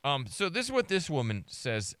So this is what this woman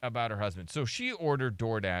says about her husband. So she ordered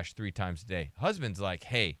DoorDash 3 times a day. Husband's like,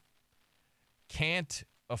 hey, can't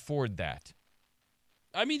afford that.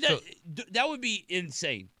 I mean, that would be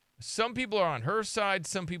insane. Some people are on her side.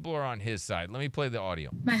 Some people are on his side. Let me play the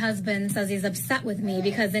audio. My husband says he's upset with me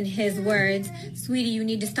because, in his words, sweetie, you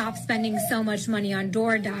need to stop spending so much money on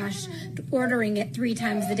DoorDash. Ordering it 3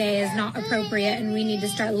 times a day is not appropriate, and we need to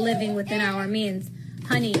start living within our means.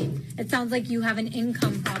 Honey, it sounds like you have an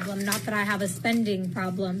income problem, not that I have a spending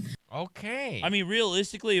problem. Okay. I mean,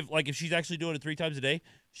 realistically, if she's actually doing it 3 times a day,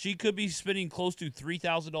 she could be spending close to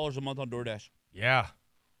 $3,000 a month on DoorDash. Yeah.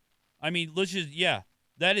 I mean,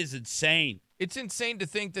 that is insane. It's insane to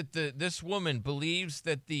think that this woman believes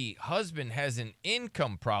that the husband has an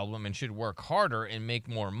income problem and should work harder and make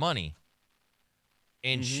more money.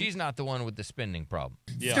 And she's not the one with the spending problem.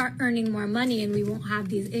 Yeah. Start earning more money and we won't have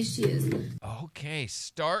these issues. Okay,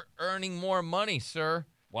 start earning more money, sir.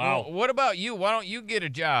 Wow. Well, what about you? Why don't you get a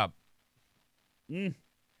job?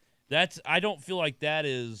 I don't feel like that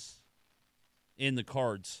is in the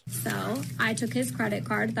cards. So I took his credit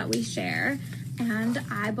card that we share, and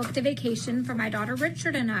I booked a vacation for my daughter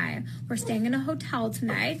Richard and I. We're staying in a hotel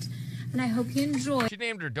tonight, and I hope you enjoy. She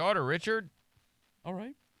named her daughter Richard. All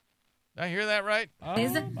right. Did I hear that right?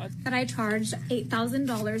 That I charged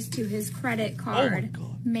 $8,000 to his credit card. Oh my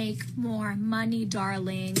God. Make more money,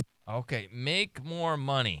 darling. Okay, make more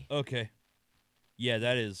money. Okay. Yeah,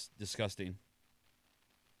 that is disgusting.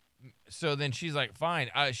 So then she's like, fine.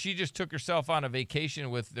 She just took herself on a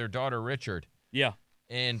vacation with their daughter Richard. Yeah.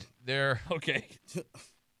 And they're, Okay.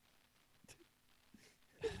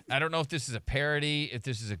 I don't know if this is a parody, if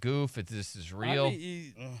this is a goof, if this is real.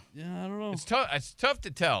 I don't know. It's tough. It's tough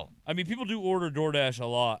to tell. I mean, people do order DoorDash a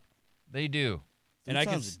lot, They do. and a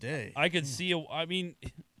day. I can see. I mean,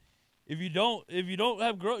 if you don't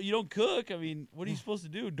have you don't cook. I mean, what are you supposed to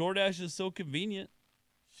do? DoorDash is so convenient.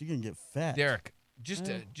 She can get fat. Derek,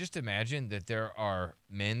 just imagine that there are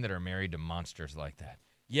men that are married to monsters like that.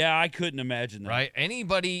 Yeah, I couldn't imagine that. Right?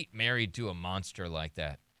 Anybody married to a monster like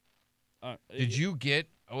that? Did you get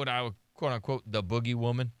what I would quote unquote the boogie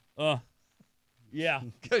woman? Yeah.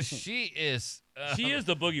 Because she is. She is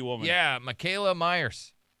the boogie woman. Yeah, Michaela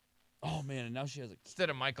Myers. Oh man, and now she has a.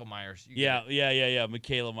 Instead of Michael Myers. Yeah.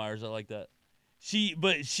 Michaela Myers, I like that.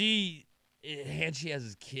 And she has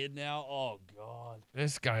his kid now. Oh God.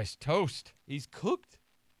 This guy's toast. He's cooked.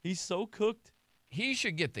 He's so cooked. He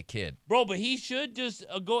should get the kid. Bro, but he should just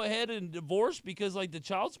go ahead and divorce because like the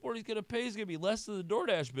child support he's gonna pay is gonna be less than the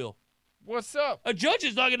DoorDash bill. What's up? A judge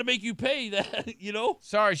is not going to make you pay that, you know?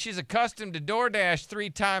 Sorry, she's accustomed to DoorDash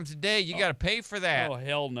 3 times a day. You got to pay for that. Oh,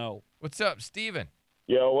 hell no. What's up, Steven?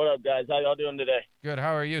 Yo, what up, guys? How y'all doing today? Good.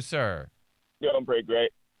 How are you, sir? Doing pretty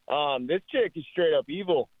great. This chick is straight up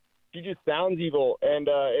evil. She just sounds evil. And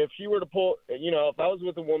if she were to pull, if I was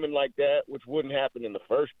with a woman like that, which wouldn't happen in the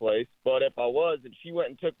first place, but if I was and she went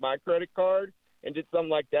and took my credit card and did something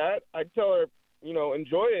like that, I'd tell her,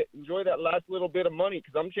 enjoy it. Enjoy that last little bit of money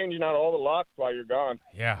because I'm changing out all the locks while you're gone.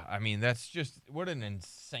 Yeah, I mean, that's just, what an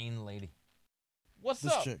insane lady. What's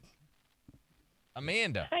This up? chick.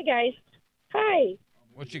 Amanda. Hi, guys. Hi.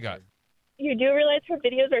 What you got? You do realize her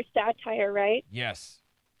videos are satire, right? Yes.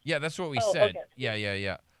 Yeah, that's what we Oh, said. okay.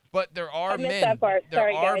 Yeah. But there are I missed men. that part. There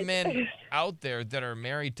Sorry, are guys. men out there that are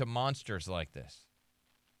married to monsters like this.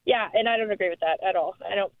 Yeah, and I don't agree with that at all.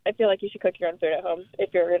 I feel like you should cook your own food at home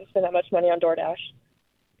if you're going to spend that much money on DoorDash.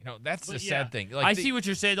 That's the But, sad thing. I see what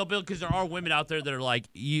you're saying, though, Bill, because there are women out there that are like,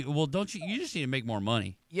 don't you just need to make more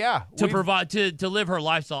money Yeah. to provide, to live her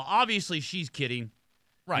lifestyle. Obviously, she's kidding.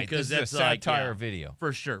 Right, because this is a that's satire video.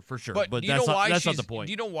 For sure. But do you that's know why that's not she's- the point.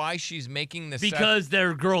 Do you know why she's making this? Because there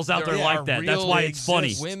are girls out there like that. That's why it's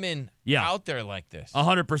funny. Women Yeah. out there like this.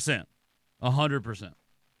 100%. 100%.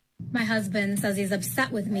 My husband says he's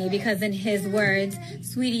upset with me because, in his words,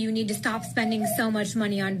 sweetie, you need to stop spending so much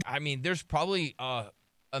money on. I mean, there's probably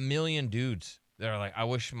a million dudes that are like, I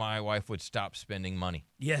wish my wife would stop spending money.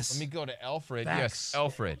 Yes. Let me go to Alfred. Facts. Yes,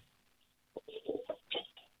 Alfred.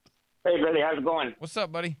 Hey, buddy, how's it going? What's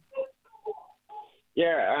up, buddy?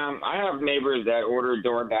 Yeah, I have neighbors that order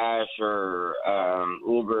DoorDash or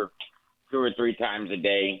Uber 2 or 3 times a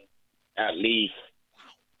day, at least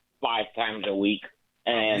 5 times a week.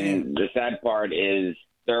 And the sad part is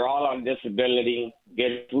they're all on disability,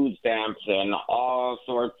 get food stamps and all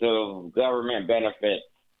sorts of government benefits.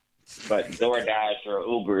 But DoorDash or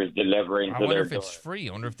Uber is delivering I to wonder their if it's door. free.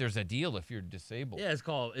 I wonder if there's a deal if you're disabled. Yeah, it's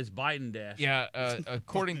Biden Dash. Yeah,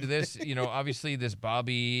 according to this, obviously this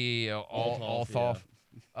Bobby Althoff,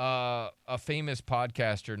 a famous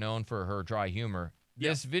podcaster known for her dry humor,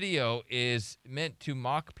 this video is meant to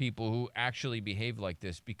mock people who actually behave like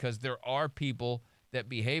this, because there are people that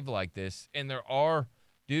behave like this, and there are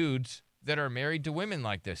dudes that are married to women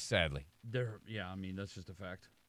like this, sadly. I mean, that's just a fact.